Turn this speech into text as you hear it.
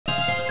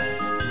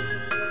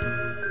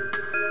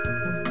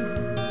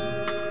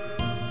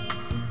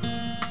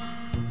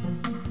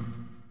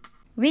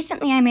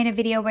Recently, I made a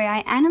video where I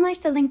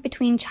analyzed the link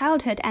between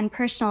childhood and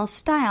personal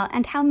style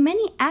and how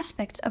many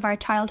aspects of our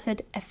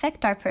childhood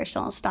affect our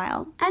personal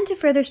style. And to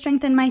further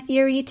strengthen my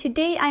theory,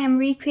 today I am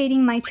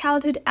recreating my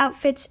childhood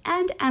outfits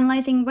and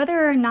analyzing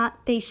whether or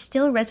not they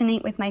still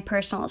resonate with my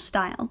personal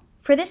style.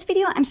 For this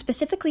video, I'm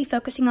specifically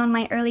focusing on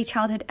my early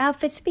childhood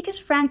outfits because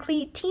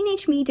frankly,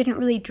 teenage me didn't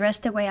really dress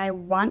the way I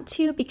want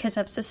to because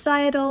of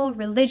societal,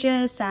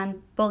 religious,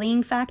 and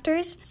bullying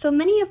factors. So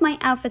many of my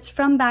outfits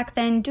from back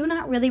then do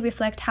not really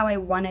reflect how I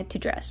wanted to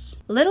dress.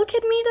 Little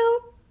kid me though?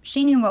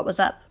 She knew what was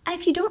up. And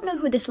if you don't know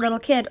who this little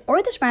kid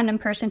or this random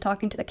person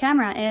talking to the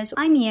camera is,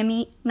 I'm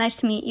Jemi. Nice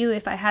to meet you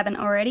if I haven't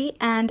already,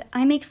 and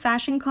I make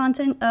fashion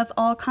content of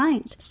all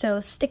kinds, so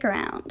stick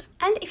around.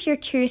 And if you're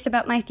curious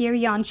about my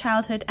theory on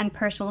childhood and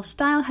personal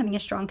style having a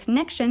strong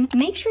connection,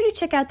 make sure to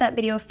check out that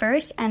video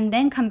first and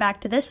then come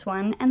back to this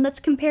one and let's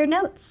compare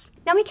notes.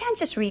 Now we can't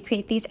just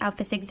recreate these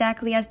outfits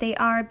exactly as they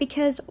are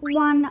because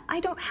 1, I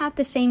don't have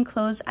the same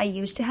clothes I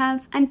used to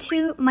have, and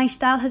 2, my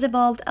style has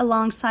evolved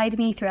alongside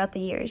me throughout the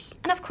years.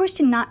 And of course,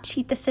 to not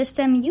cheat the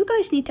system, you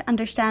guys need to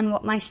understand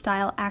what my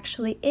style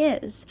actually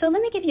is. So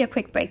let me give you a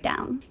quick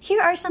breakdown.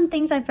 Here are some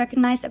things I've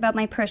recognized about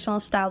my personal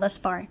style thus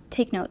far.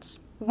 Take notes.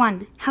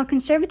 1. How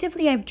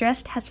conservatively I've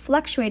dressed has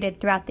fluctuated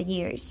throughout the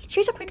years.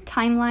 Here's a quick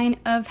timeline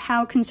of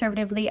how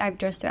conservatively I've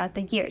dressed throughout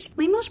the years.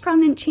 My most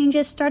prominent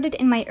changes started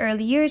in my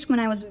early years when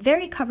I was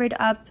very covered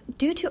up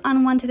due to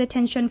unwanted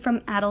attention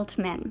from adult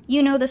men.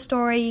 You know the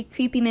story,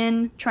 creepy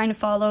men trying to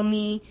follow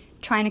me,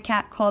 trying to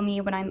catcall me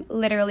when I'm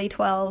literally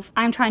 12.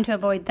 I'm trying to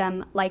avoid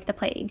them like the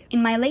plague.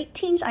 In my late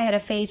teens, I had a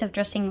phase of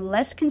dressing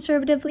less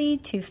conservatively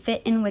to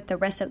fit in with the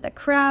rest of the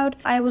crowd.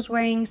 I was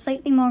wearing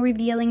slightly more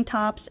revealing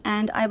tops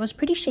and I was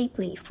pretty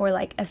shapely for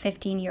like a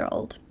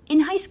 15-year-old.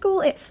 In high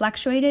school, it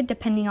fluctuated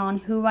depending on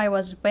who I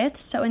was with,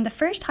 so in the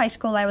first high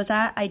school I was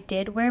at, I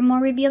did wear more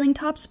revealing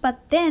tops, but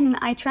then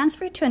I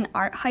transferred to an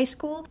art high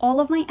school.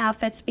 All of my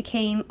outfits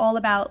became all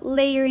about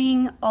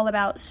layering, all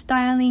about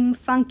styling,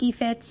 funky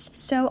fits,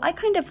 so I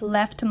kind of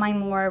left my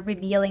more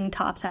revealing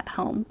tops at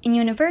home. In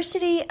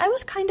university, I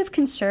was kind of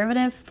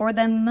conservative for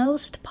the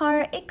most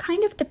part. It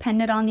kind of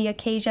depended on the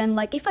occasion,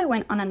 like if I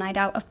went on a night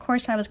out, of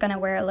course I was gonna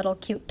wear a little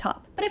cute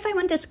top. But if I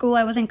went to school,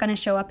 I wasn't gonna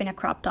show up in a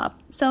crop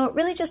top, so it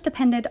really just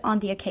depended on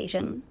the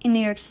occasion. In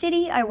New York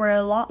City, I wore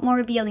a lot more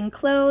revealing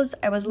clothes,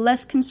 I was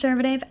less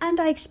conservative, and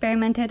I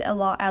experimented a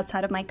lot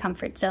outside of my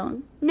comfort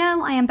zone.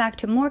 Now I am back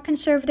to more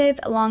conservative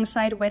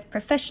alongside with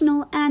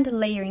professional and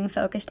layering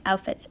focused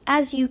outfits,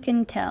 as you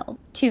can tell.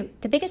 2.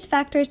 The biggest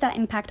factors that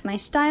impact my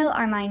style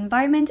are my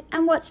environment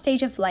and what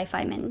stage of life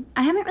I'm in.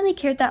 I haven't really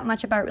cared that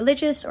much about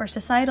religious or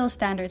societal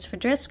standards for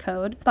dress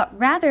code, but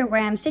rather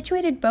where I'm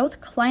situated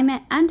both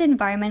climate and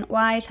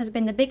environment-wise has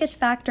been the biggest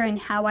factor in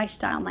how I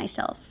style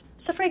myself.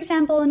 So for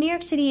example, New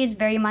York City is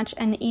very much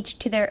an each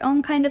to their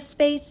own kind of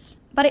space,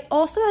 but it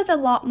also has a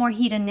lot more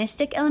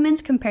hedonistic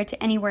elements compared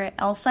to anywhere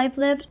else I've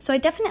lived, so I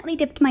definitely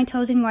dipped my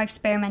toes in more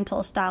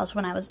experimental styles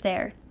when I was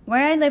there.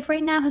 Where I live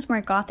right now has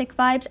more gothic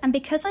vibes, and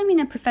because I'm in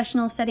a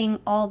professional setting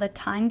all the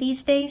time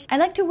these days, I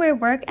like to wear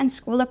work and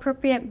school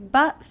appropriate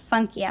but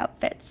funky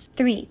outfits.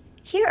 3.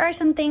 Here are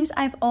some things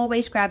I've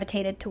always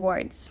gravitated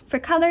towards. For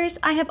colors,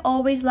 I have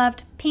always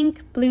loved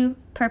pink, blue,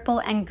 purple,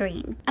 and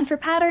green. And for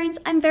patterns,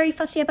 I'm very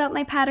fussy about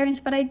my patterns,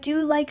 but I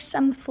do like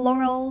some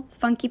floral,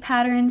 funky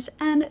patterns,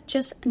 and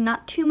just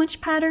not too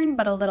much pattern,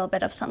 but a little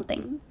bit of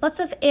something.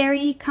 Lots of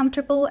airy,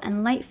 comfortable,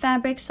 and light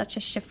fabrics such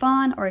as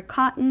chiffon or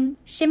cotton,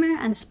 shimmer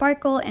and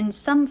sparkle in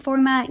some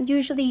format,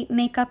 usually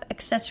makeup,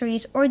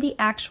 accessories, or the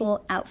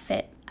actual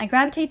outfit. I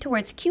gravitate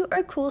towards cute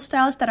or cool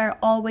styles that are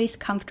always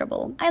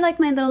comfortable. I like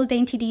my little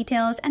dainty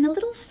details and a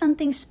little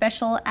something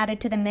special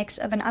added to the mix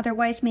of an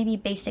otherwise maybe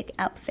basic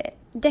outfit.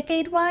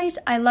 Decade-wise,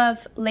 I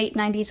love late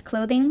 90s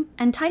clothing,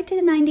 and tied to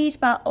the 90s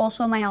but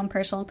also my own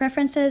personal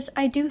preferences,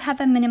 I do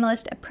have a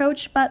minimalist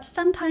approach, but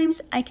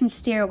sometimes I can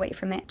steer away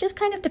from it. Just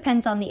kind of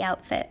depends on the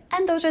outfit.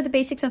 And those are the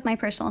basics of my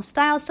personal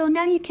style, so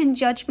now you can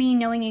judge me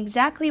knowing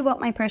exactly what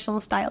my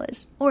personal style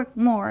is, or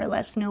more or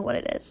less know what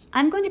it is.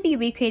 I'm going to be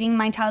recreating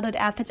my childhood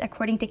outfits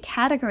according to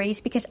categories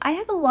because I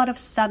have a lot of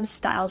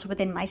sub-styles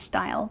within my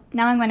style.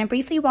 Now I'm going to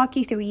briefly walk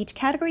you through each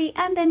category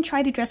and then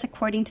try to dress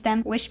according to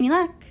them. Wish me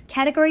luck!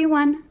 Category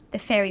 1. The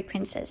Fairy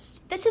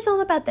Princess. This is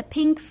all about the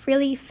pink,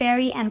 frilly,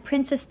 fairy, and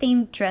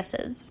princess-themed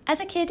dresses.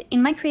 As a kid,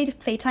 in my creative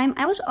playtime,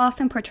 I was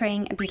often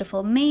portraying a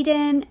beautiful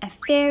maiden, a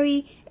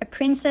fairy, a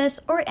princess,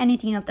 or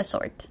anything of the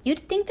sort.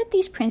 You'd think that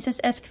these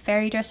princess-esque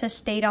fairy dresses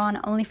stayed on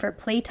only for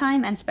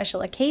playtime and special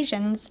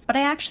occasions, but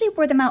I actually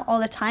wore them out all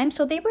the time,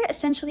 so they were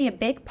essentially a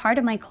big part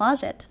of my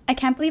closet. I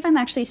can't believe I'm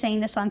actually saying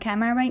this on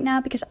camera right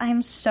now because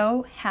I'm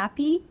so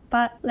happy,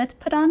 but let's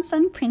put on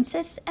some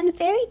princess and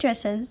fairy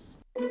dresses.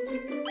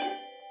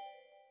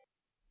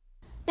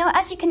 Now,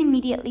 as you can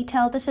immediately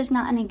tell, this is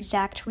not an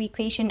exact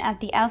recreation of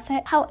the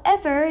outfit.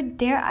 However,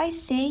 dare I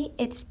say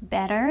it's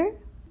better?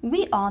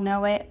 We all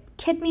know it.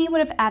 Kid me would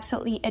have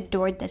absolutely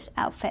adored this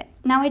outfit.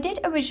 Now I did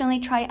originally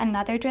try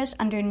another dress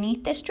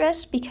underneath this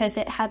dress because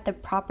it had the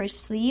proper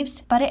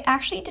sleeves, but it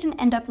actually didn't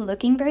end up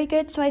looking very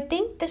good, so I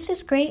think this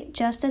is great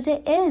just as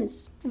it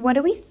is. What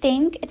do we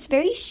think? It's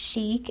very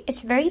chic,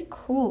 it's very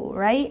cool,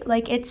 right?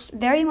 Like it's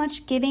very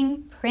much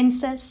giving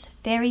princess,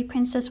 fairy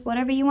princess,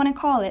 whatever you want to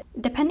call it.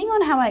 Depending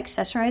on how I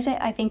accessorize it,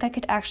 I think I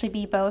could actually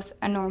be both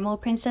a normal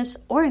princess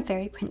or a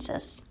fairy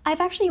princess.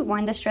 I've actually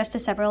worn this dress to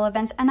several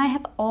events and I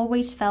have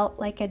always felt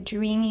like a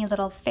dreamy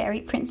little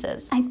fairy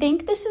princess. I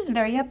think this is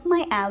very up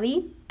my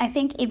alley. I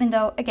think even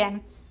though,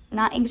 again,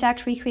 not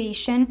exact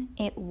recreation,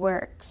 it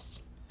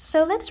works.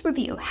 So let's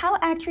review. How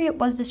accurate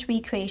was this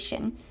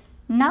recreation?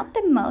 Not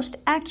the most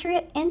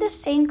accurate, in the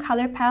same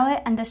color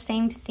palette and the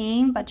same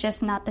theme, but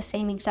just not the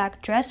same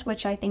exact dress,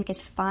 which I think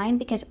is fine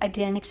because I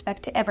didn't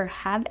expect to ever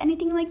have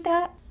anything like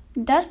that.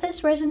 Does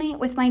this resonate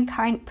with my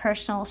current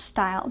personal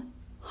style?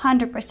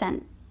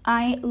 100%.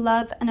 I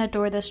love and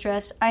adore this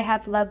dress. I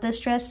have loved this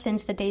dress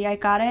since the day I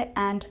got it,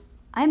 and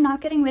I'm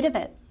not getting rid of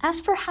it. As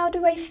for how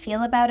do I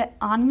feel about it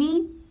on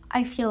me,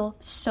 I feel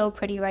so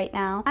pretty right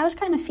now. I was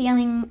kind of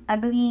feeling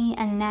ugly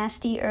and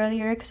nasty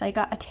earlier because I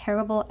got a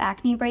terrible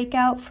acne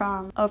breakout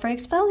from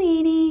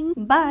over-exfoliating,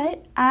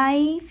 but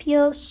I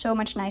feel so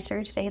much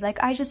nicer today.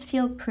 Like I just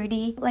feel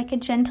pretty, like a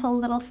gentle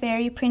little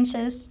fairy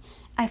princess.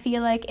 I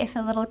feel like if a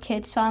little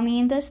kid saw me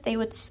in this, they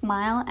would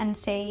smile and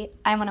say,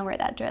 I want to wear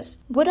that dress.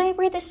 Would I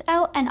wear this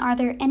out, and are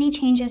there any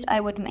changes I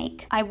would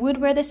make? I would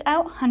wear this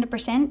out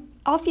 100%.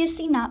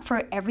 Obviously not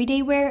for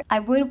everyday wear. I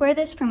would wear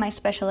this for my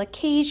special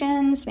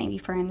occasions, maybe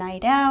for a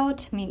night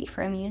out, maybe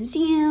for a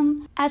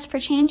museum. As for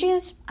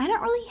changes, I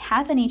don't really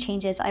have any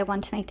changes I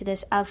want to make to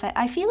this outfit.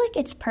 I feel like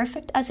it's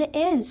perfect as it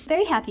is.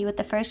 Very happy with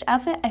the first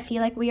outfit. I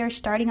feel like we are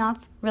starting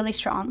off really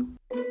strong.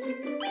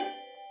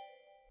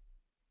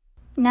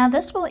 Now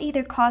this will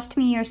either cost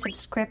me your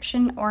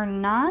subscription or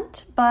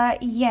not,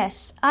 but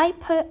yes, I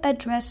put a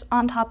dress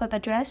on top of a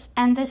dress,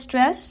 and this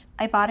dress,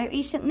 I bought it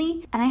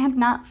recently, and I have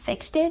not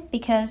fixed it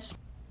because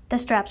the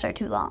straps are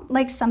too long.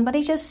 Like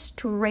somebody just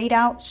straight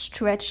out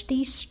stretched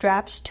these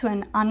straps to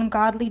an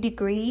ungodly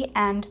degree,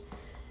 and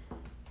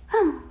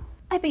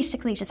I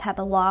basically just have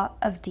a lot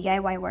of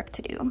DIY work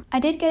to do. I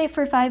did get it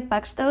for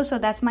 $5 though, so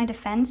that's my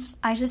defense.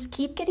 I just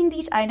keep getting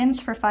these items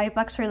for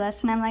 $5 or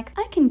less, and I'm like,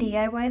 I can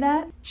DIY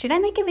that. Should I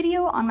make a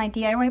video on my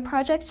DIY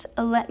projects?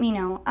 Let me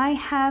know. I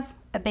have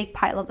a big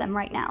pile of them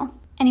right now.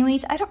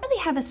 Anyways, I don't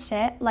really have a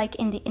set like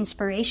in the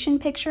inspiration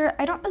picture.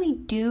 I don't really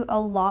do a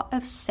lot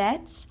of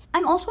sets.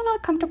 I'm also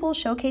not comfortable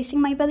showcasing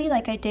my belly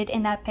like I did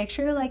in that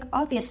picture. Like,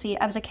 obviously,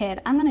 I was a kid.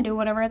 I'm gonna do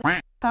whatever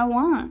the I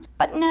want.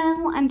 But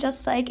now, I'm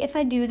just like, if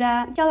I do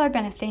that, y'all are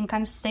gonna think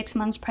I'm 6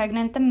 months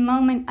pregnant the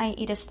moment I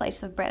eat a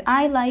slice of bread.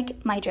 I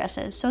like my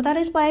dresses, so that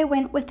is why I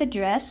went with the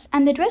dress,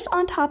 and the dress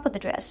on top of the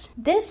dress.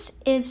 This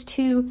is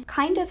to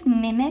kind of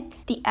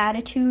mimic the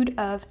attitude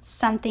of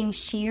something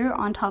sheer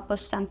on top of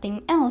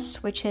something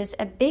else, which is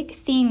a big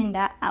theme in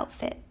that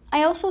outfit.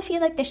 I also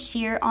feel like the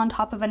sheer on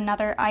top of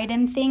another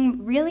item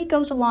thing really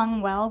goes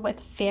along well with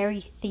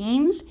fairy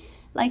themes.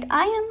 Like,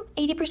 I am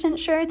 80%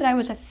 sure that I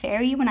was a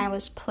fairy when I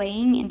was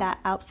playing in that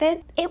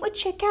outfit. It would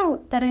check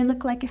out that I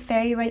look like a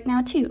fairy right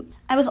now too.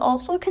 I was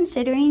also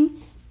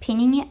considering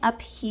pinning it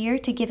up here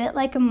to give it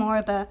like a more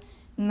of a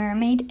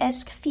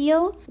mermaid-esque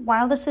feel.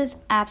 While this is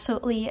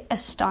absolutely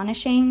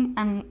astonishing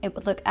and it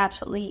would look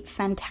absolutely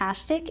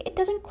fantastic, it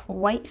doesn't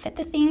quite fit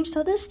the theme,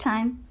 so this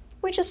time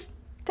we're just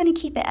gonna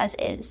keep it as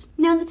is.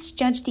 Now let's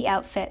judge the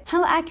outfit.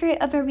 How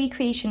accurate of a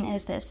recreation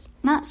is this?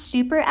 Not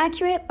super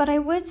accurate, but I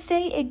would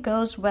say it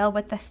goes well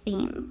with the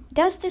theme.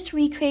 Does this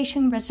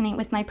recreation resonate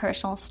with my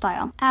personal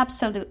style?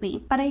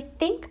 Absolutely. But I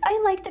think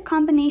I like the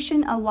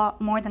combination a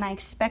lot more than I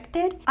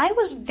expected. I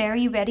was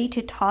very ready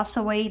to toss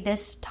away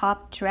this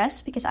top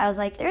dress because I was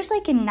like, there's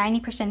like a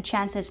 90%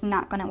 chance it's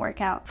not gonna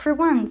work out. For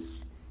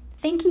once,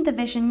 thinking the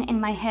vision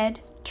in my head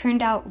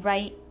turned out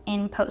right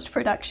in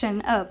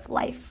post-production of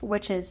life,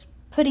 which is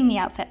putting the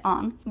outfit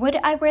on. Would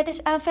I wear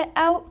this outfit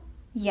out?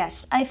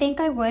 Yes, I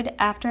think I would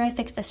after I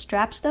fix the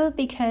straps though,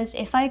 because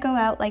if I go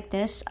out like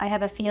this, I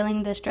have a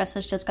feeling this dress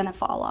is just gonna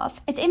fall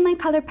off. It's in my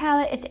color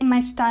palette, it's in my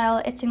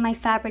style, it's in my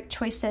fabric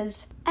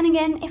choices. And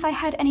again, if I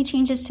had any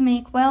changes to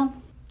make, well,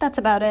 that's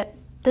about it.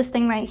 This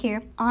thing right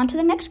here. On to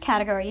the next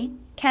category.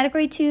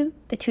 Category 2,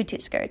 the tutu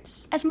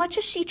skirts. As much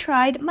as she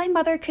tried, my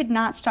mother could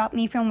not stop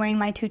me from wearing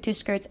my tutu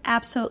skirts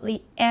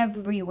absolutely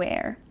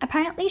everywhere.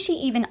 Apparently, she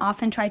even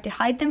often tried to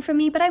hide them from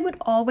me, but I would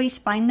always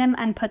find them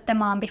and put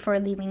them on before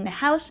leaving the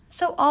house,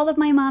 so all of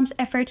my mom's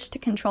efforts to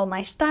control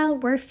my style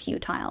were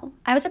futile.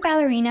 I was a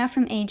ballerina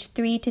from age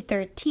 3 to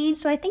 13,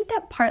 so I think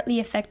that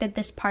partly affected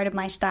this part of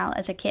my style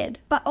as a kid.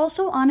 But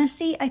also,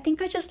 honestly, I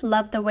think I just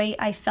loved the way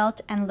I felt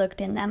and looked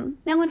in them.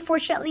 Now,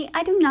 unfortunately,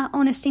 I do not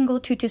own a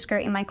single tutu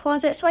skirt in my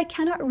closet, so I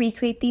cannot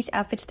recreate these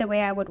outfits the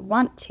way I would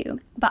want to,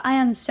 but I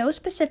am so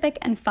specific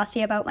and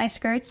fussy about my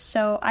skirts,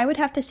 so I would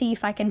have to see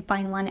if I can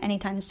find one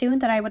anytime soon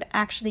that I would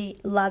actually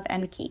love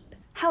and keep.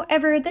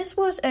 However, this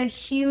was a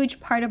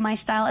huge part of my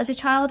style as a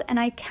child and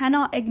I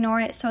cannot ignore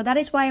it, so that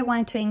is why I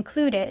wanted to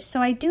include it,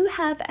 so I do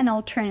have an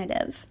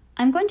alternative.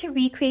 I'm going to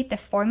recreate the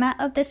format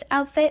of this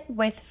outfit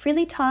with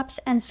frilly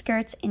tops and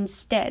skirts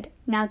instead.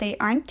 Now they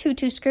aren't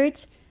tutu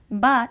skirts,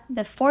 but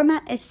the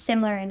format is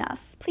similar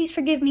enough. Please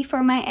forgive me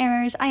for my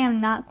errors. I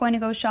am not going to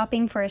go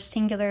shopping for a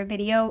singular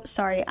video.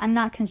 Sorry, I'm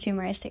not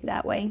consumeristic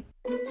that way.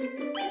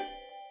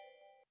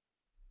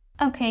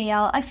 Okay,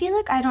 y'all, I feel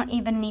like I don't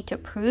even need to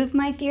prove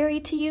my theory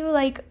to you.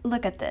 Like,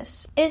 look at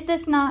this. Is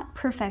this not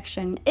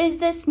perfection? Is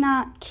this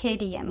not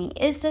kid Jemi?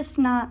 Is this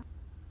not...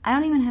 I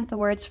don't even have the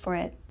words for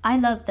it. I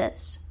love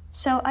this.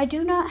 So I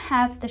do not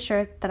have the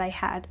shirt that I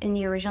had in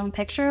the original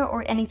picture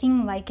or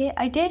anything like it.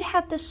 I did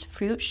have this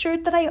fruit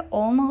shirt that I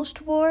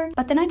almost wore,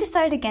 but then I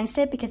decided against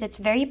it because it's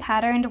very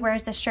patterned,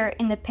 whereas the shirt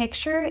in the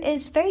picture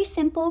is very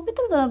simple with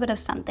a little bit of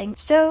something.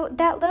 So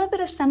that little bit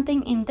of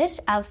something in this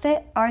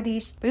outfit are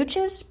these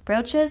brooches,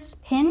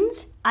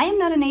 pins. I am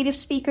not a native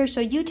speaker, so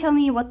you tell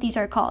me what these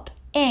are called.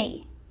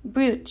 A,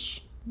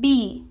 brooch.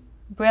 B,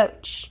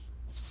 brooch.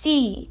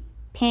 C,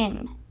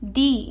 pin.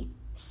 D,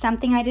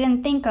 something I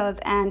didn't think of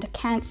and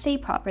can't say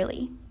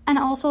properly. And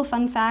also,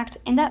 fun fact,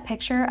 in that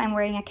picture I'm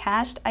wearing a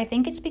cast. I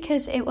think it's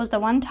because it was the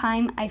one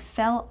time I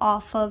fell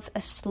off of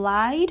a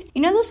slide.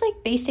 You know those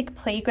like basic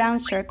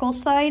playground circle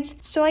slides?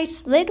 So I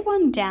slid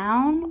one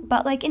down,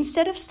 but like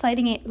instead of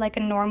sliding it like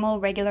a normal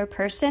regular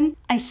person,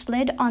 I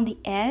slid on the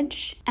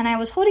edge and I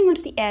was holding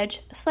onto the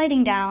edge,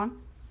 sliding down,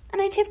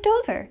 and I tipped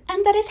over.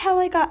 And that is how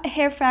I got a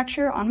hair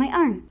fracture on my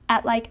arm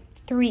at like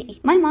 3.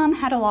 My mom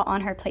had a lot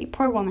on her plate,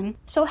 poor woman.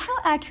 So how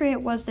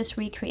accurate was this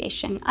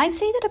recreation? I'd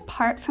say that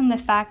apart from the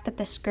fact that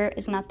the skirt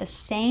is not the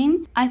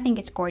same, I think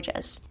it's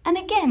gorgeous. And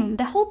again,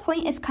 the whole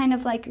point is kind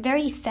of like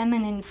very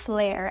feminine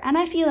flair, and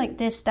I feel like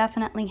this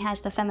definitely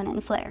has the feminine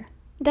flair.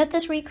 Does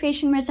this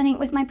recreation resonate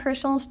with my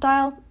personal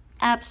style?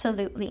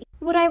 Absolutely.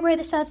 Would I wear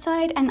this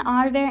outside, and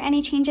are there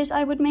any changes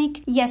I would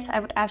make? Yes, I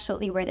would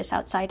absolutely wear this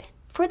outside.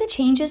 For the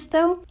changes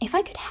though, if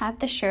I could have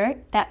the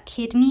shirt that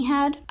kid me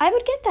had, I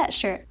would get that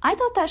shirt. I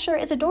thought that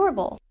shirt is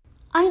adorable.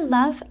 I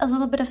love a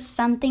little bit of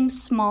something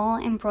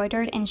small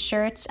embroidered in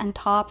shirts and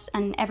tops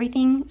and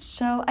everything,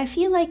 so I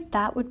feel like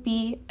that would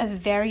be a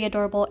very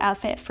adorable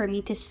outfit for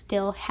me to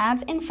still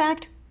have. In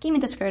fact, give me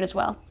the skirt as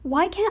well.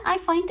 Why can't I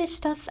find this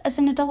stuff as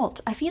an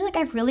adult? I feel like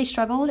I've really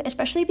struggled,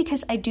 especially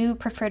because I do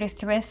prefer to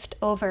thrift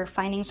over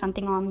finding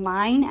something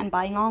online and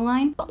buying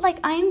online. But like,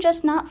 I am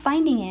just not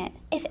finding it.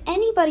 If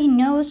anybody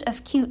knows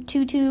of cute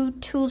tutu,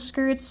 tulle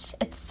skirts,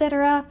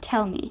 etc.,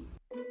 tell me.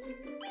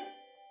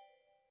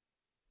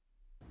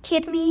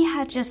 Kid me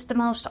had just the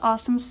most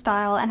awesome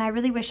style, and I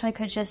really wish I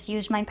could just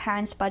use my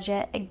parents'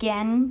 budget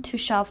again to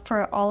shop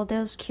for all of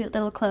those cute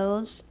little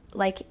clothes,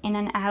 like in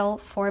an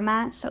adult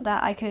format, so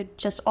that I could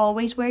just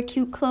always wear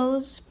cute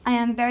clothes. I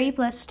am very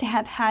blessed to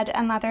have had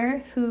a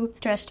mother who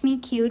dressed me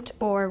cute,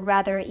 or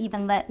rather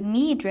even let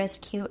me dress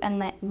cute and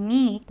let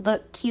me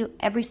look cute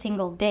every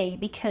single day,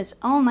 because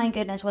oh my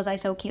goodness was I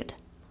so cute.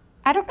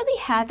 I don't really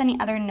have any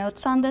other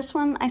notes on this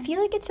one. I feel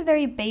like it's a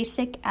very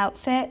basic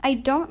outfit. I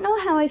don't know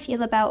how I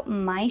feel about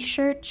my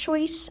shirt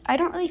choice. I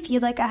don't really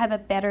feel like I have a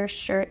better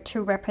shirt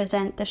to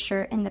represent the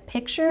shirt in the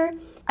picture.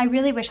 I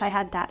really wish I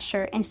had that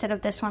shirt instead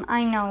of this one.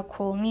 I know,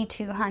 cool, me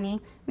too,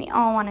 honey. We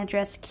all want to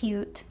dress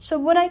cute. So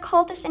would I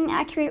call this an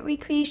accurate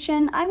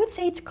recreation? I would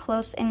say it's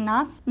close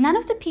enough. None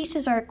of the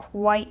pieces are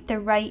quite the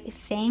right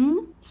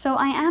thing. So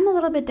I am a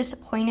little bit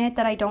disappointed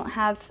that I don't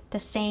have the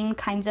same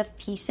kinds of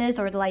pieces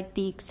or like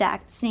the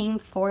exact same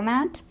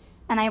format.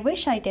 And I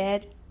wish I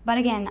did. But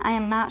again, I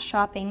am not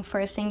shopping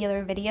for a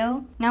singular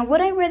video. Now,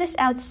 would I wear this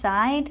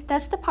outside?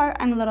 That's the part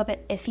I'm a little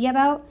bit iffy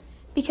about.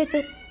 Because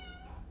it...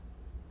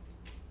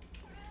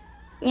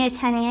 Yes,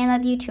 honey, I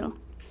love you too.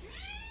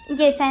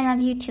 Yes, I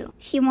love you too.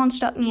 He won't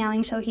stop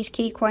meowing, so he's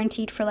kitty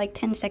quarantined for like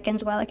 10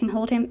 seconds while I can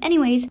hold him.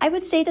 Anyways, I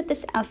would say that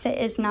this outfit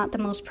is not the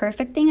most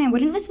perfect thing. I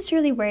wouldn't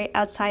necessarily wear it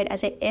outside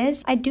as it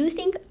is. I do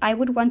think I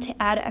would want to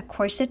add a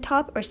corset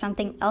top or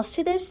something else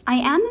to this. I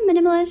am a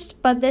minimalist,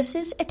 but this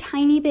is a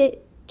tiny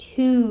bit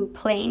too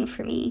plain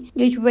for me.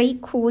 It's way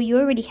cool. You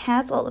already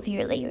have all of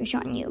your layers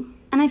on you.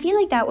 And I feel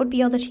like that would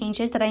be all the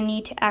changes that I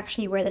need to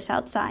actually wear this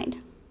outside.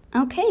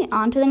 Okay,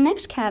 on to the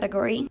next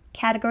category.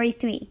 Category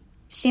 3.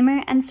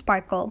 Shimmer and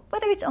sparkle.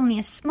 Whether it's only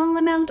a small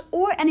amount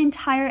or an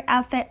entire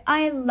outfit,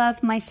 I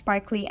love my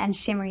sparkly and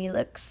shimmery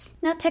looks.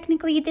 Now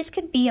technically this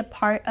could be a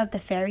part of the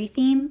fairy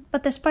theme,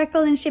 but the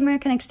sparkle and shimmer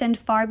can extend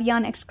far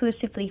beyond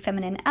exclusively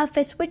feminine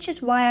outfits, which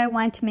is why I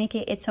wanted to make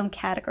it its own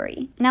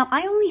category. Now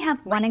I only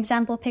have one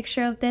example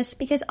picture of this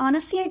because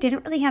honestly I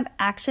didn't really have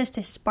access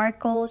to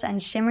sparkles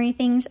and shimmery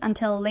things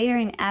until later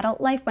in adult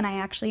life when I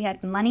actually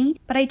had money,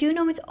 but I do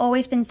know it's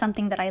always been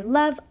something that I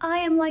love. I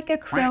am like a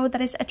crow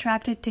that is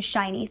attracted to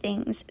shiny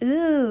things.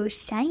 Ooh,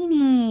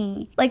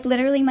 shiny. Like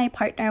literally my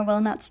partner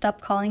will not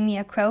stop calling me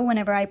a crow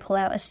whenever I pull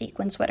out a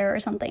sequin sweater or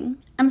something.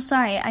 I'm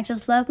sorry, I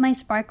just love my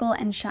sparkle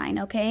and shine,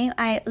 okay?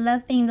 I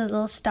love being the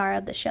little star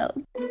of the show.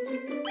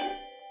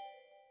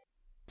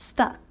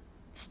 Sta,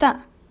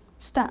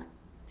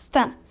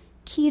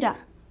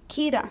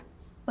 Kira,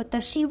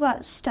 watashi wa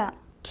sta.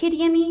 Kid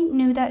Jemi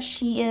knew that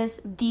she is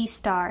the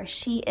star.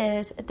 She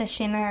is the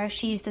shimmer.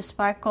 She's the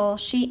sparkle.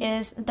 She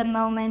is the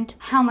moment.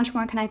 How much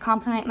more can I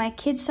compliment my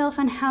kid self,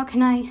 and how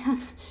can I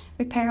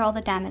repair all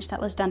the damage that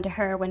was done to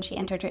her when she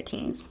entered her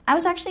teens? I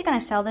was actually going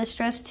to sell this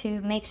dress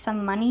to make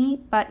some money,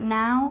 but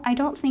now I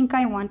don't think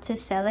I want to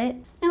sell it.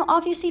 Now,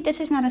 obviously, this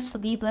is not a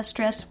sleeveless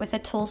dress with a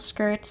tulle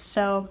skirt,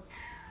 so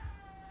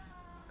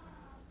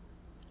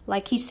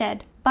like he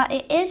said. But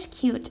it is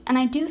cute, and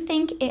I do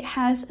think it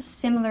has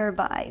similar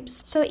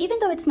vibes. So even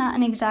though it's not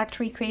an exact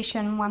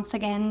recreation, once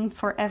again,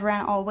 forever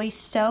and always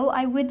so,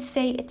 I would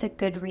say it's a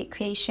good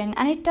recreation,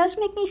 and it does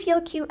make me feel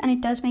cute, and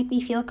it does make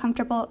me feel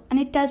comfortable, and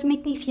it does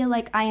make me feel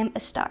like I am a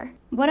star.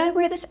 Would I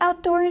wear this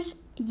outdoors?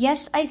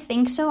 Yes, I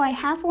think so. I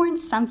have worn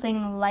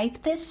something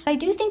like this. I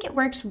do think it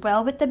works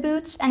well with the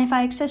boots, and if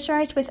I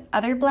accessorized with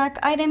other black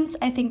items,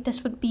 I think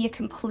this would be a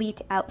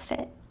complete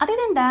outfit. Other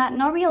than that,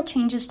 no real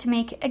changes to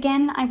make.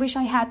 Again, I wish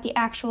I had the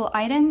actual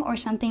item or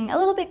something a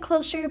little bit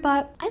closer,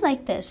 but I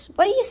like this.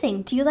 What do you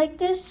think? Do you like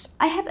this?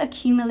 I have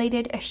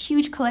accumulated a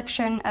huge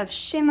collection of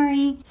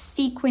shimmery,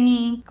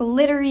 sequiny,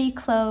 glittery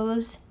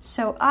clothes,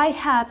 so I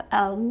have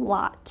a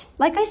lot.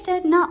 Like I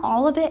said, not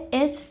all of it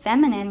is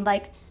feminine.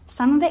 Like,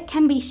 some of it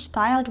can be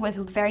styled with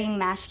very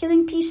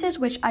masculine pieces,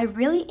 which I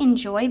really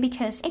enjoy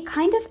because it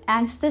kind of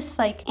adds this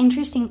like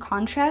interesting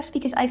contrast,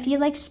 because I feel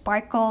like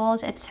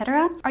sparkles,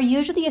 etc. are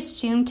usually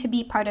assumed to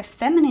be part of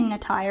feminine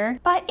attire,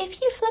 but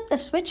if you flip the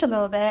switch a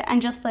little bit and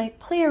just like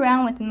play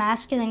around with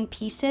masculine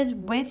pieces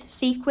with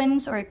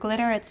sequins or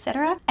glitter,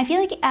 etc., I feel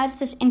like it adds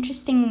this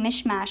interesting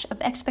mishmash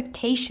of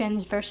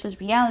expectations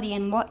versus reality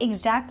and what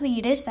exactly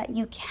it is that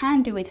you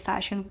can do with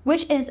fashion,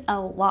 which is a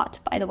lot,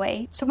 by the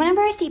way. So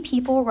whenever I see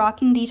people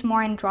rocking these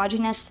more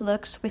androgynous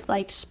looks with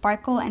like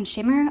sparkle and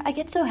shimmer, I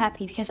get so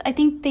happy because I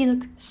think they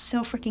look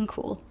so freaking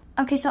cool.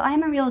 Okay, so I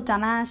am a real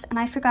dumbass, and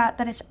I forgot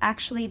that it's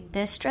actually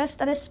this dress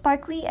that is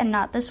sparkly and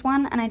not this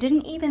one, and I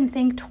didn't even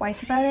think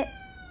twice about it.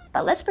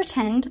 But let's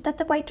pretend that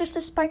the white dress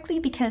is sparkly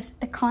because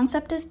the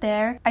concept is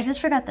there. I just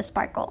forgot the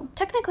sparkle.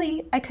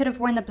 Technically, I could have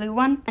worn the blue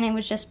one and it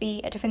would just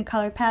be a different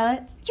color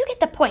palette. You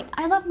get the point.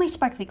 I love my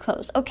sparkly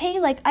clothes, okay?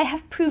 Like, I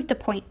have proved the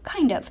point,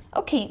 kind of.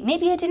 Okay,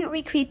 maybe I didn't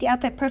recreate the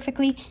outfit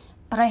perfectly,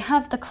 but I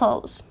have the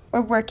clothes.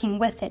 We're working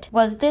with it.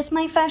 Was this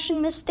my fashion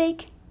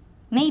mistake?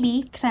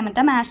 Maybe, because I'm a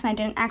dumbass and I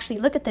didn't actually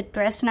look at the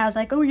dress and I was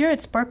like, oh yeah,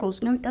 it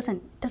sparkles. No, it doesn't.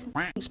 It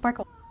doesn't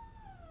sparkle.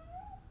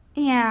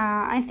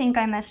 Yeah, I think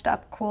I messed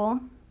up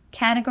cool.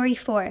 Category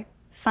 4.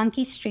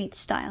 Funky street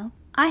style.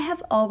 I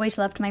have always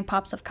loved my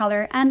pops of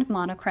color and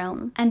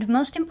monochrome, and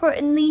most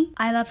importantly,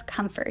 I love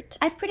comfort.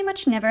 I've pretty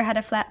much never had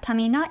a flat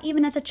tummy, not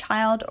even as a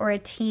child or a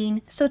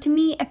teen, so to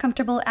me, a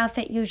comfortable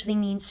outfit usually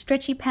means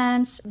stretchy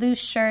pants, loose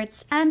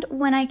shirts, and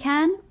when I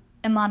can,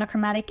 a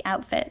monochromatic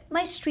outfit.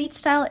 My street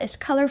style is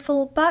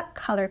colorful but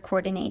color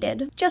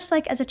coordinated. Just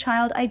like as a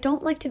child, I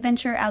don't like to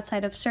venture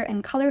outside of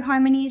certain color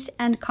harmonies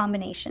and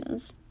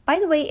combinations. By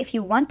the way, if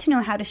you want to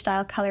know how to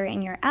style color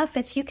in your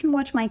outfits, you can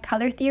watch my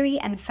color theory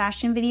and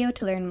fashion video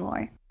to learn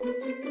more.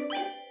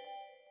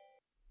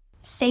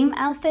 Same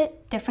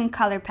outfit, different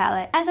color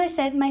palette. As I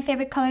said, my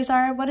favorite colors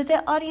are, what is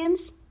it,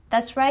 audience?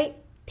 That's right,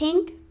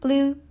 pink,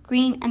 blue,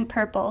 green, and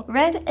purple.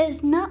 Red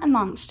is not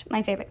amongst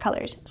my favorite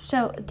colors,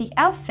 so the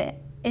outfit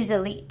is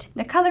elite.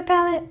 The color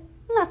palette,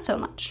 not so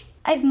much.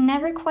 I've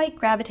never quite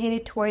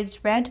gravitated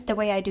towards red the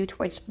way I do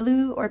towards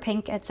blue or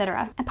pink,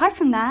 etc. Apart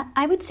from that,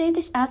 I would say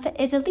this outfit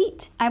is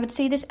elite. I would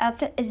say this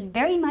outfit is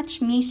very much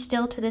me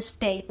still to this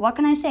day. What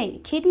can I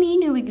say? Kid me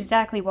knew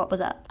exactly what was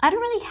up. I don't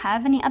really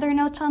have any other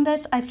notes on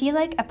this. I feel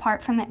like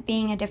apart from it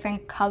being a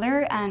different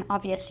color and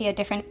obviously a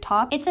different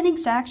top, it's an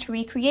exact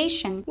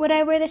recreation. Would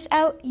I wear this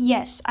out?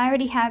 Yes, I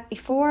already have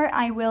before.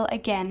 I will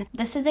again.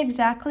 This is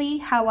exactly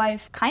how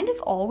I've kind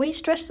of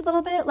always dressed a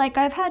little bit. Like,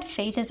 I've had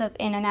phases of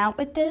in and out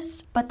with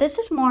this, but this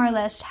is more or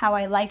less how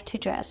I like to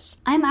dress.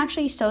 I'm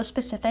actually so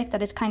specific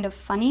that it's kind of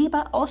funny,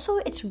 but also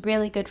it's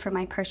really good for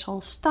my personal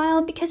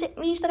style because it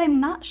means that I'm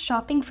not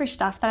shopping for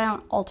stuff that I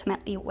don't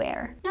ultimately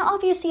wear. Now,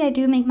 obviously, I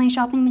do make my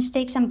shopping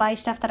mistakes and buy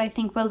stuff that I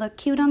think will look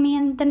cute on me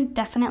and then it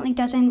definitely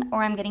doesn't,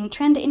 or I'm getting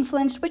trend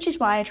influenced, which is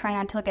why I try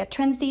not to look at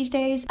trends these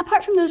days.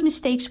 Apart from those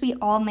mistakes we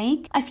all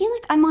make, I feel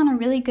like I'm on a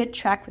really good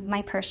track with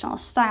my personal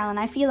style, and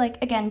I feel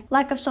like, again,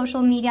 lack of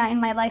social media in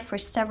my life for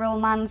several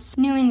months,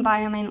 new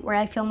environment where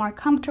I feel more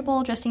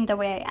comfortable dressing the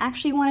way I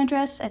actually want to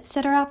dress,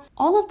 etc.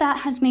 All of that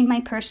has made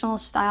my personal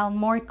style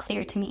more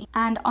clear to me.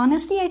 And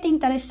honestly, I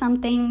think that is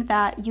something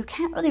that you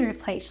can't really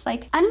replace.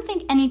 Like, I don't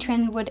think any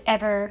trend would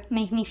ever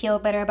make me feel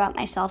better about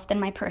myself than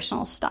my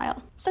personal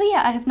style. So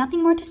yeah, I have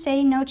nothing more to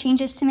say, no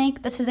changes to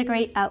make. This is a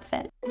great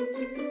outfit.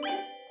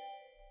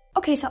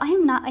 Okay, so I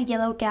am not a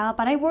yellow gal,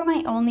 but I wore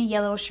my only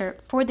yellow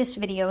shirt for this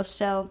video,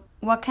 so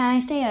what can I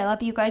say? I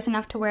love you guys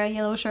enough to wear a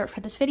yellow shirt for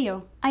this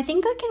video. I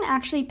think I can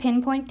actually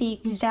pinpoint the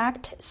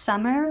exact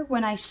summer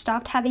when I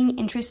stopped having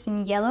interest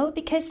in yellow,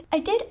 because I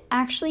did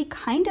actually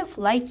kind of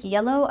like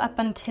yellow up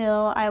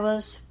until I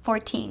was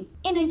 14.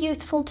 In a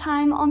youthful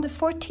time, on the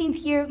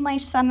 14th year of my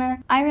summer,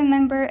 I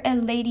remember a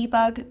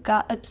ladybug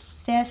got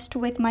obsessed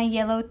with my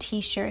yellow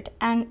t-shirt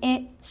and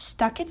it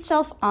stuck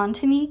itself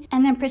onto me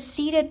and then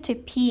proceeded to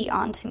pee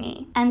onto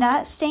me. And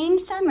that same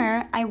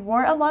summer, I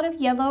wore a lot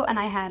of yellow and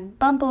I had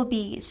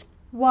bumblebees,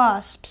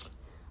 wasps,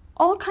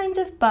 all kinds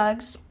of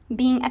bugs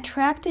being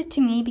attracted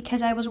to me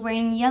because I was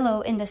wearing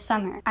yellow in the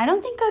summer. I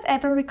don't think I've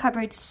ever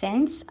recovered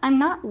since. I'm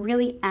not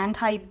really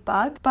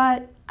anti-bug,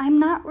 but I'm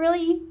not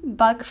really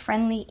bug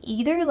friendly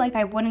either. Like,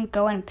 I wouldn't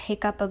go and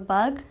pick up a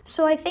bug.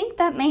 So I think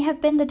that may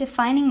have been the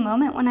defining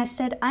moment when I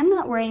said, I'm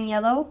not wearing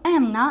yellow. I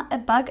am not a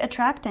bug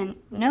attractant.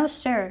 No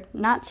sir,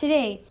 not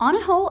today. On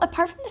a whole,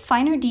 apart from the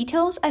finer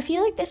details, I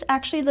feel like this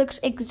actually looks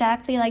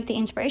exactly like the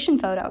inspiration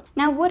photo.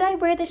 Now, would I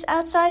wear this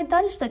outside?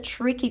 That is the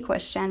tricky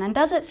question. And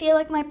does it feel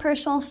like my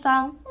personal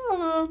style?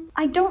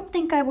 I don't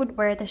think I would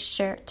wear this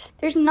shirt.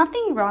 There's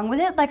nothing wrong with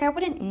it. Like, I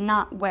wouldn't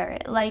not wear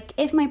it. Like,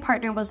 if my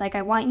partner was like,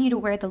 I want you to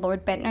wear the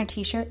Lord Bentner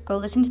t-shirt, go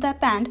listen to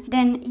that band,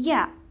 then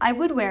yeah, I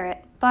would wear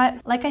it.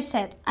 But like I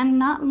said, I'm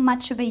not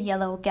much of a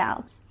yellow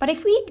gal. But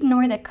if we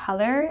ignore the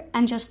color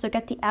and just look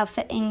at the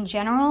outfit in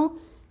general,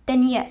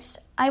 then yes,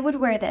 I would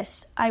wear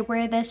this. I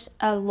wear this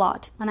a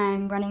lot when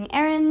I'm running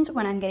errands,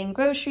 when I'm getting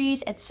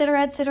groceries,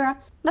 etc., etc.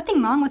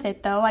 Nothing wrong with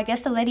it though. I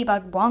guess the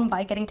ladybug won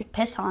by getting to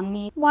piss on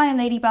me. Why,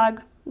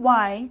 ladybug?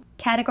 Why?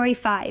 Category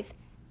 5.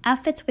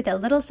 Outfits with a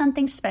little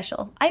something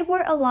special. I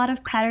wore a lot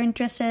of patterned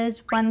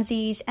dresses,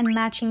 onesies, and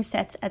matching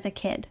sets as a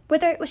kid.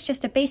 Whether it was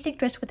just a basic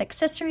dress with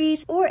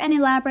accessories or an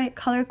elaborate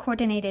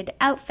color-coordinated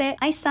outfit,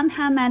 I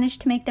somehow managed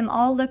to make them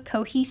all look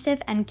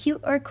cohesive and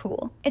cute or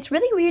cool. It's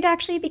really weird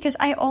actually, because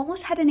I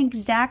almost had an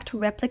exact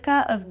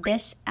replica of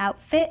this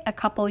outfit a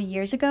couple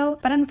years ago,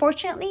 but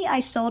unfortunately I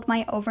sold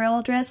my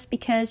overall dress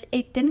because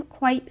it didn't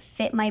quite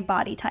fit my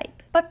body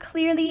type. But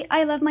clearly,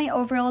 I love my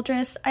overall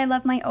dress. I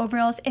love my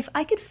overalls. If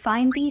I could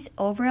find these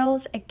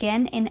overalls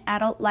again in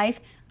adult life,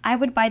 I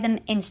would buy them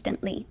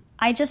instantly.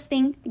 I just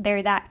think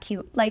they're that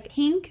cute. Like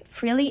pink,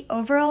 frilly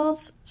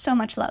overalls, so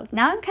much love.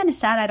 Now I'm kind of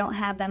sad I don't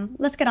have them.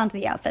 Let's get on to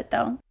the outfit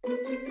though.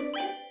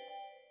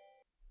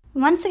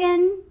 Once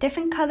again,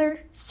 different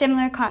color,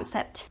 similar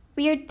concept.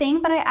 Weird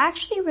thing, but I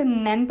actually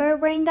remember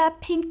wearing that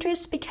pink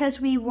dress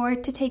because we wore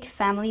it to take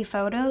family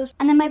photos,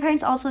 and then my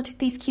parents also took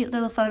these cute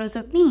little photos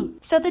of me.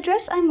 So the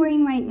dress I'm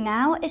wearing right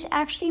now is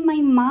actually my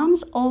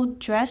mom's old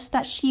dress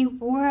that she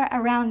wore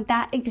around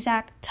that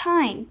exact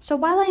time. So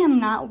while I am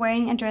not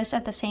wearing a dress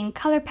of the same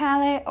color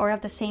palette or of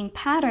the same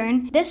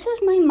pattern, this is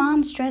my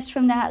mom's dress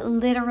from that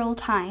literal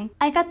time.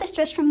 I got this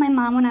dress from my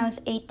mom when I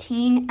was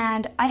 18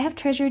 and I have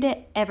treasured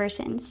it ever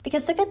since.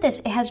 Because look at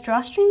this, it has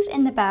drawstrings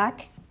in the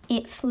back.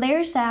 It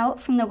flares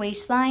out from the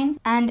waistline,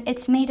 and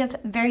it's made of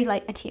very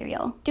light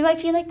material. Do I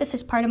feel like this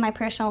is part of my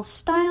personal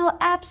style?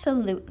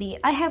 Absolutely.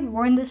 I have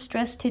worn this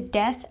dress to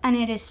death, and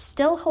it is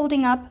still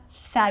holding up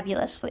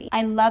fabulously.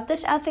 I love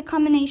this outfit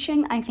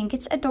combination. I think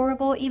it's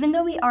adorable, even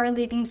though we are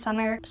leaving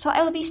summer, so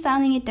I will be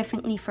styling it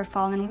differently for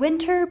fall and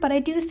winter, but I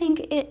do think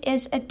it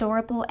is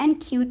adorable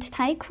and cute.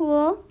 Hi,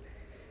 cool.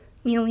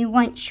 We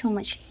want so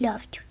much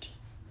love today.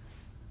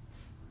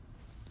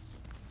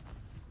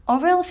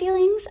 Overall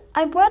feelings,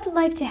 I would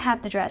like to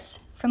have the dress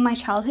from my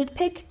childhood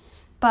pick,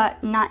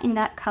 but not in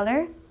that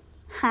color.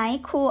 Hi,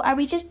 cool.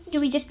 Do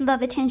we just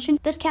love attention?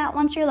 This cat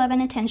wants your love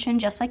and attention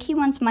just like he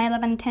wants my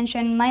love and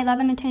attention. My love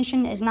and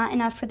attention is not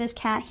enough for this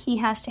cat. He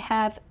has to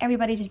have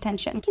everybody's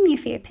attention. Give me your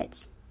favorite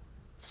pets.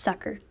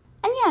 Sucker.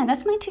 And yeah,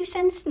 that's my 2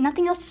 cents.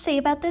 Nothing else to say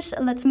about this.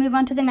 Let's move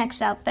on to the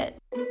next outfit.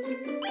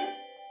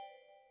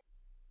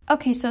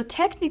 Okay, so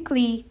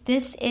technically,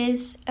 this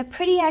is a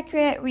pretty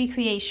accurate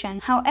recreation.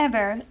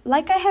 However,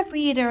 like I have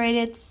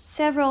reiterated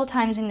several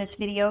times in this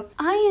video,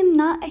 I am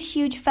not a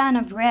huge fan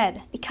of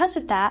red. Because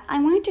of that,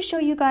 I wanted to show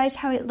you guys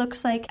how it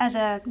looks like as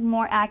a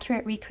more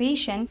accurate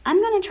recreation.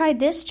 I'm gonna try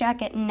this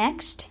jacket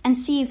next and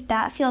see if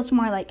that feels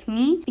more like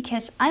me,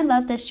 because I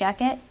love this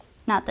jacket,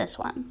 not this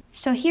one.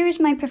 So here's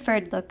my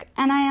preferred look,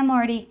 and I am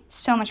already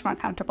so much more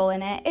comfortable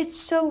in it. It's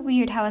so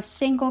weird how a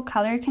single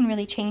color can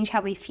really change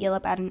how we feel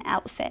about an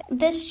outfit.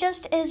 This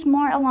just is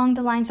more along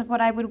the lines of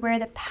what I would wear,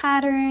 the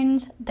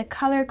patterns, the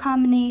color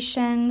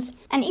combinations,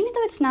 and even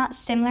though it's not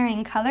similar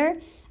in color,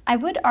 I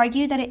would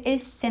argue that it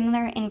is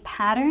similar in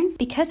pattern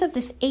because of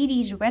this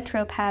 80s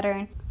retro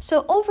pattern.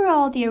 So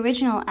overall, the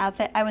original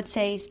outfit I would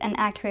say is an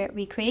accurate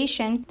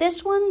recreation.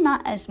 This one,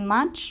 not as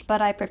much,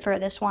 but I prefer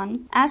this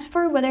one. As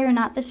for whether or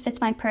not this fits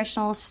my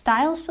personal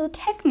style, so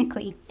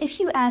technically,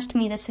 if you asked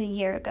me this a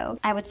year ago,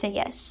 I would say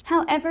yes.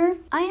 However,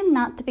 I am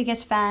not the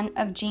biggest fan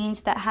of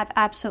jeans that have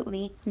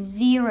absolutely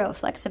zero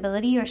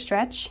flexibility or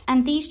stretch,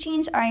 and these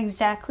jeans are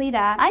exactly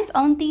that. I've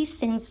owned these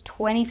since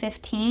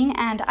 2015,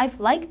 and I've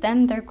liked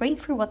them. They're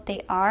great for what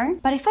they are,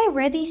 but if I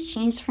wear these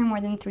jeans for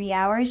more than 3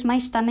 hours, my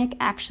stomach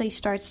actually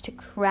starts to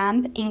cramp.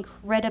 cramp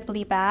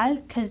incredibly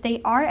bad because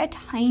they are a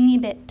tiny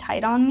bit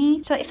tight on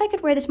me. So if I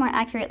could wear this more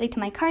accurately to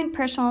my current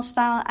personal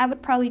style, I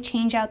would probably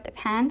change out the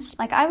pants.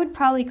 Like, I would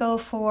probably go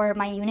for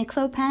my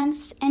Uniqlo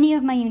pants. Any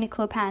of my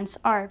Uniqlo pants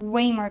are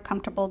way more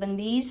comfortable than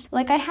these.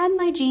 Like, I had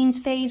my jeans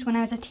phase when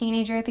I was a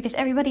teenager because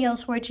everybody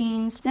else wore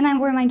jeans. Then I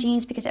wore my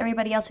jeans because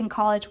everybody else in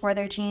college wore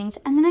their jeans.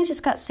 And then I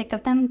just got sick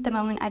of them the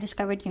moment I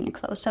discovered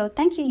Uniqlo. So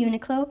thank you,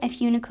 Uniqlo. If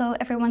Uniqlo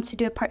ever wants to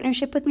do a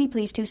partnership with me,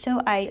 please do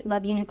so. I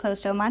love Uniqlo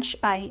so much.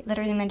 I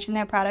literally mention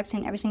their products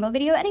in every single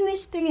video.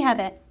 Anyways, there you have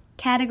it.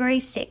 Category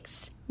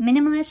 6.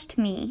 Minimalist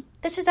me.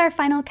 This is our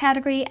final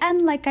category,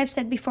 and like I've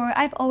said before,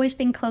 I've always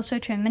been closer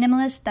to a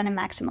minimalist than a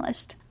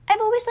maximalist.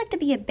 I've always liked to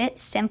be a bit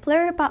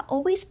simpler, but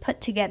always put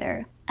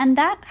together. And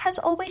that has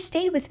always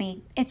stayed with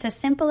me. It's as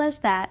simple as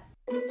that.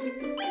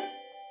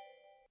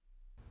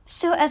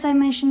 So as I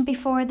mentioned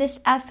before, this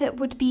outfit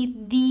would be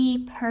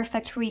the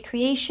perfect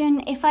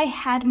recreation if I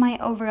had my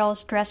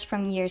overalls dress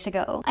from years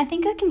ago. I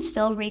think I can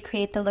still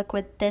recreate the look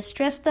with this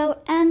dress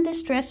though, and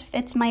this dress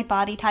fits my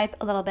body type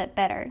a little bit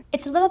better.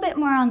 It's a little bit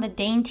more on the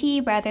dainty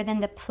rather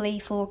than the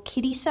playful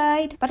kitty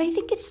side, but I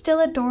think it's still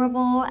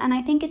adorable and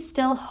I think it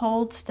still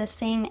holds the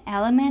same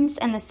elements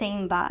and the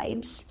same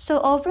vibes. So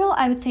overall,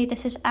 I would say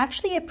this is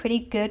actually a pretty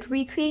good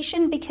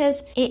recreation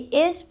because it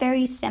is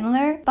very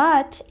similar,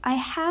 but I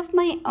have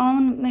my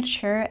own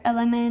mature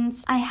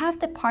elements. I have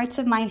the parts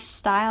of my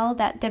style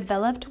that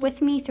developed with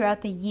me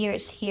throughout the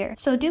years here.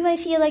 So do I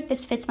feel like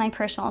this fits my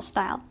personal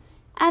style?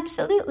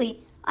 Absolutely.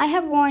 I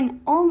have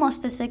worn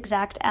almost this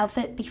exact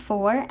outfit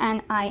before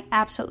and I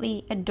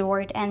absolutely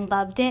adored and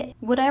loved it.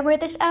 Would I wear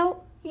this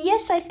out?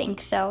 Yes, I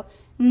think so.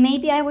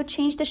 Maybe I would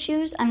change the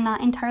shoes. I'm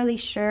not entirely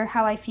sure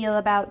how I feel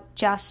about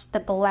just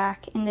the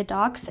black in the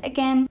dogs.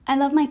 Again, I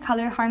love my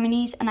color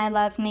harmonies and I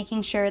love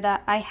making sure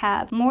that I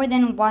have more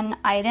than one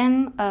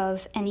item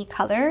of any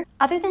color.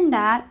 Other than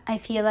that, I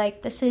feel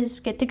like this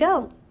is good to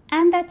go.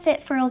 And that's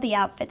it for all the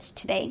outfits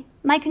today.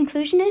 My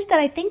conclusion is that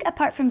I think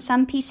apart from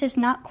some pieces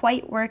not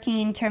quite working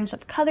in terms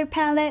of color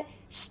palette,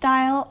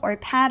 style, or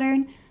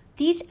pattern,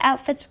 these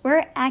outfits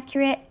were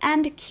accurate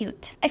and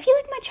cute. I feel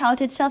like my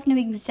childhood self knew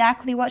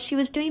exactly what she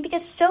was doing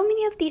because so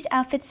many of these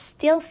outfits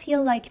still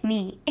feel like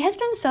me. It has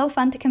been so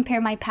fun to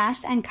compare my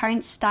past and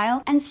current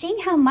style and seeing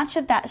how much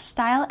of that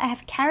style I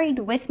have carried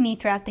with me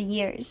throughout the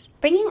years.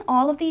 Bringing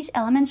all of these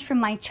elements from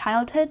my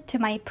childhood to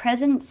my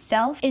present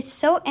self is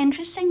so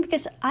interesting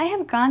because I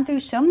have gone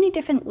through so many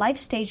different life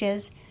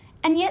stages,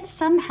 and yet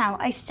somehow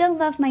I still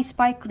love my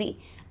sparkly.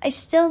 I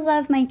still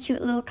love my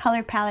cute little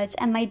color palettes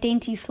and my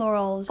dainty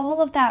florals.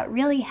 All of that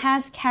really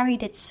has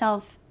carried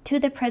itself to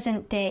the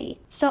present day.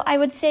 So I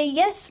would say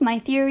yes, my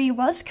theory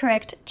was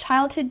correct.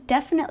 Childhood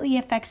definitely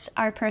affects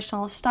our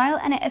personal style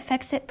and it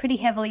affects it pretty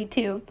heavily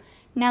too.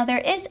 Now there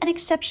is an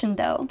exception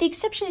though. The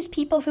exception is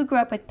people who grew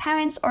up with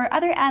parents or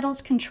other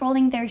adults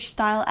controlling their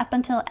style up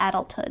until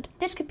adulthood.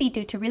 This could be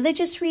due to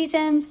religious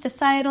reasons,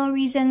 societal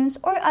reasons,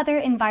 or other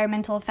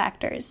environmental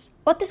factors.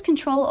 What this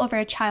control over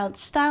a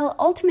child's style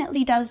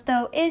ultimately does,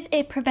 though, is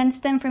it prevents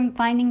them from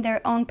finding their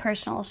own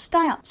personal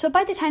style. So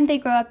by the time they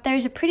grow up,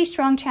 there's a pretty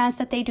strong chance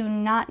that they do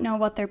not know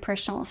what their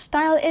personal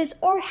style is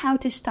or how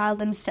to style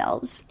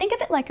themselves. Think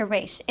of it like a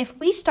race. If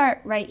we start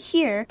right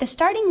here, the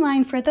starting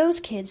line for those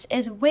kids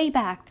is way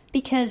back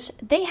because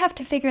they have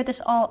to figure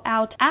this all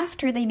out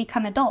after they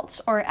become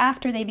adults or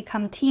after they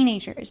become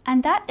teenagers.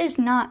 And that is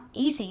not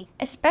easy,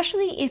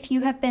 especially if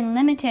you have been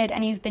limited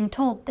and you've been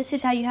told this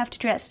is how you have to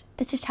dress,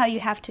 this is how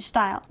you have to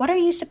style. What are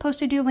you supposed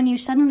to do when you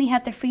suddenly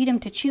have the freedom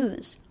to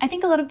choose? I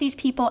think a lot of these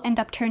people end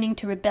up turning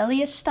to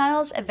rebellious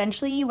styles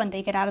eventually when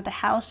they get out of the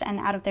house and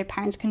out of their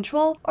parents'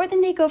 control, or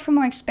then they go for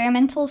more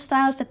experimental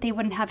styles that they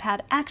wouldn't have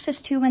had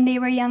access to when they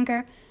were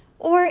younger,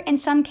 or in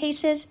some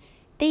cases,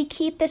 they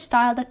keep the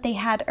style that they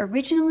had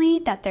originally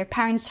that their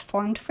parents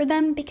formed for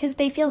them because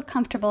they feel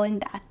comfortable in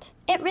that.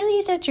 It really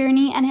is a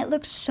journey and it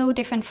looks so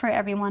different for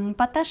everyone,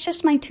 but that's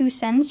just my 2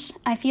 cents.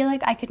 I feel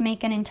like I could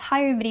make an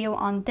entire video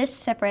on this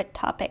separate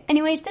topic.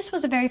 Anyways, this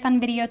was a very fun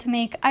video to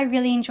make. I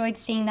really enjoyed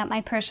seeing that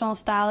my personal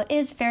style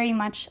is very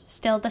much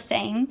still the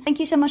same. Thank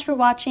you so much for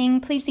watching.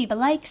 Please leave a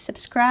like,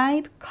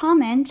 subscribe,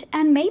 comment,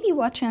 and maybe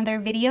watch another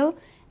video,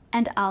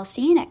 and I'll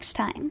see you next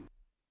time.